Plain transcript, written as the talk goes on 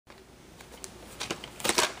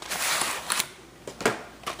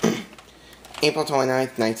April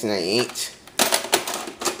 29th, 1998.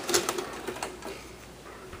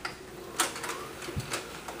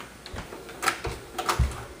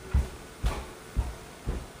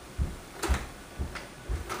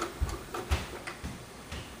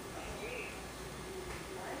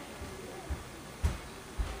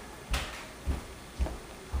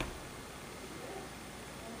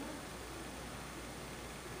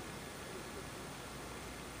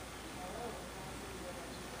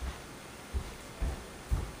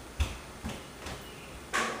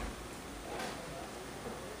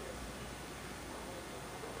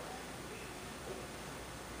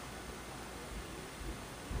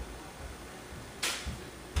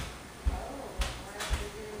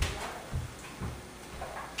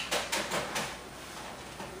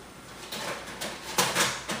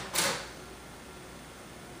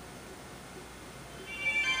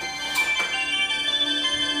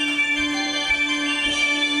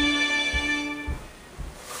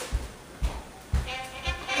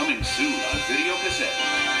 Soon on video cassette.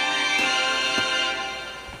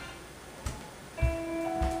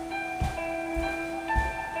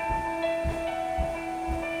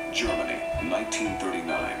 Germany,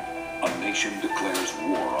 1939. A nation declares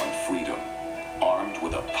war on freedom, armed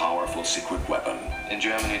with a powerful secret weapon. In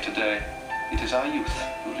Germany today, it is our youth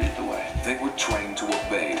who lead the way. They were trained to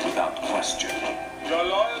obey without question. Your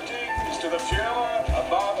loyalty is to the Führer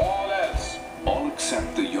above all else. All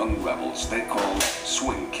except the young rebels they call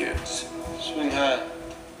swing kids. Swing high.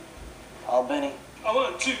 All Benny.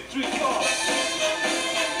 1, 2, 3, 4.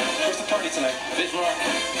 Where's the party tonight? Bismarck.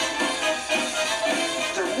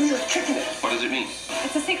 They're really kicking it. What does it mean?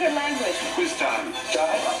 It's a secret language. Quiz time.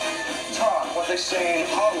 Guy, talk what they say in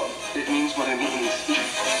Harlem. It means what it means.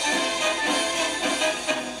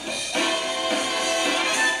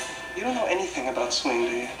 You don't know anything about swing,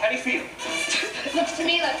 do you? How do you feel? Looks to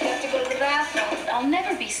me like you have to go to the bathroom. I'll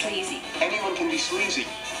never be sleazy. Anyone can be sleazy.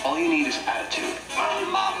 All you need is attitude.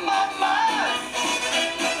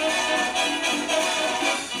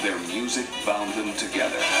 Their music bound them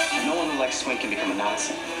together. No one who likes swing can become a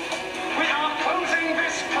Nazi. We are closing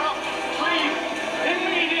this club. Leave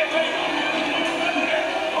immediately.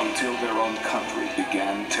 Until their own country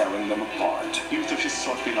began tearing them apart. Youth of his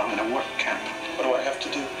sort belong in a work camp. What do I have to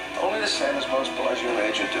do? Only the same as most boys your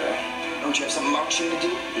age are doing. Don't you have some marching to do?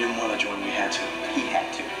 We didn't want to join, we had to. He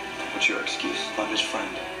had to. What's your excuse? I'm his friend.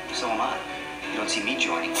 So am I. You don't see me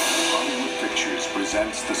joining. Hollywood Pictures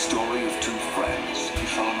presents the story of two friends You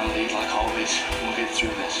follow my lead like always. We'll get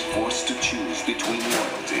through this. forced to choose between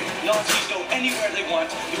loyalty Nazis go anywhere they want,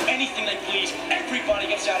 do anything they please, everybody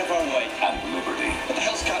gets out of our way. and liberty. What the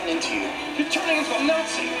hell's gotten into you? You're turning into a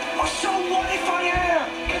Nazi! Oh, so what if I am?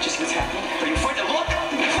 Can't you see what's happening? Are you afraid to look?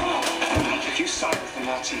 Come on! If you side with the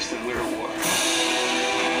Nazis, then we're at war.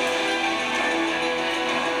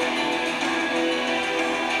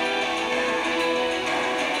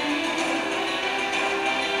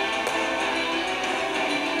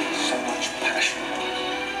 So much passion.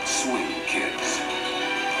 Swing kids.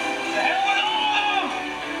 The hell with all of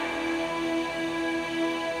them!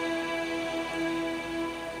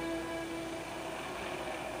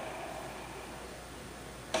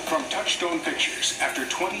 From Touchstone Pictures, after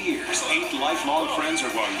 20 years, 8 lifelong friends are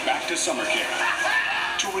going back to summer camp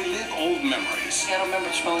to relive old memories I don't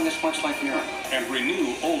remember smelling this much like urine. and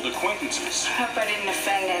renew old acquaintances. Hope I didn't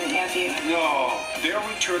offend any of you. No, they're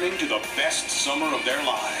returning to the best summer of their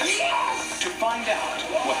lives to find out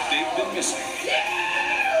what they've been missing.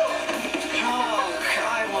 Oh,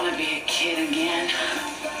 I want to be a kid again.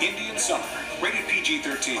 Indian Summer, rated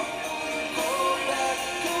PG-13.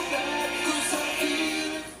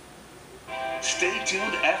 Stay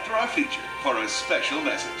tuned after our feature for a special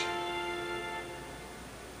message.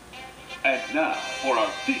 And now for our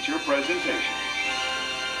feature presentation.